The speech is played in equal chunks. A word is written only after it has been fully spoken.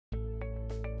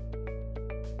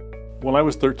When I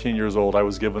was 13 years old, I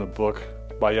was given a book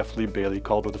by F. Lee Bailey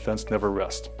called The Defense Never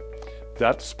Rests.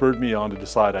 That spurred me on to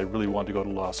decide I really wanted to go to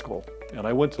law school. And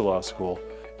I went to law school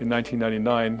in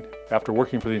 1999 after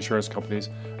working for the insurance companies,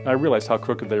 and I realized how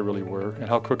crooked they really were and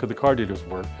how crooked the car dealers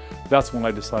were. That's when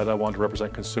I decided I wanted to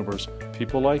represent consumers,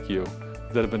 people like you,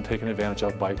 that have been taken advantage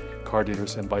of by car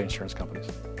dealers and by insurance companies.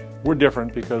 We're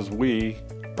different because we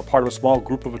are part of a small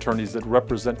group of attorneys that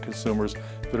represent consumers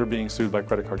that are being sued by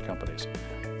credit card companies.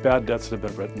 Bad debts that have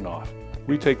been written off.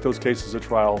 We take those cases to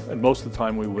trial, and most of the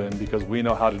time we win because we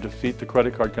know how to defeat the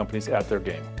credit card companies at their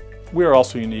game. We are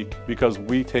also unique because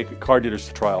we take car dealers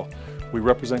to trial. We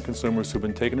represent consumers who've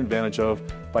been taken advantage of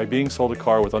by being sold a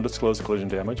car with undisclosed collision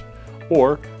damage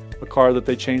or a car that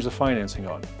they changed the financing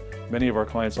on. Many of our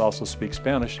clients also speak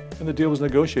Spanish, and the deal was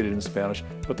negotiated in Spanish,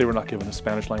 but they were not given a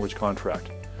Spanish language contract.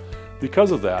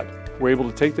 Because of that, we're able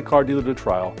to take the car dealer to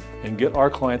trial and get our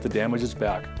client the damages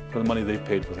back for the money they've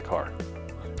paid for the car.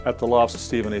 At the law office of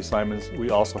Stephen A. Simons, we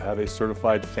also have a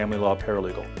certified family law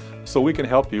paralegal, so we can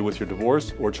help you with your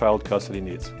divorce or child custody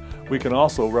needs. We can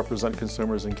also represent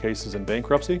consumers in cases in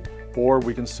bankruptcy, or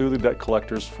we can sue the debt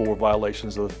collectors for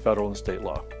violations of the federal and state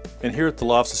law. And here at the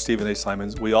law office of Stephen A.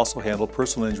 Simons, we also handle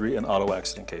personal injury and auto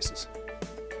accident cases.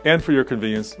 And for your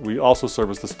convenience, we also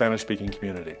service the Spanish-speaking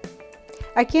community.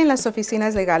 Aquí en las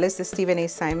oficinas legales de Stephen A.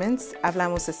 Simons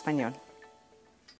hablamos español.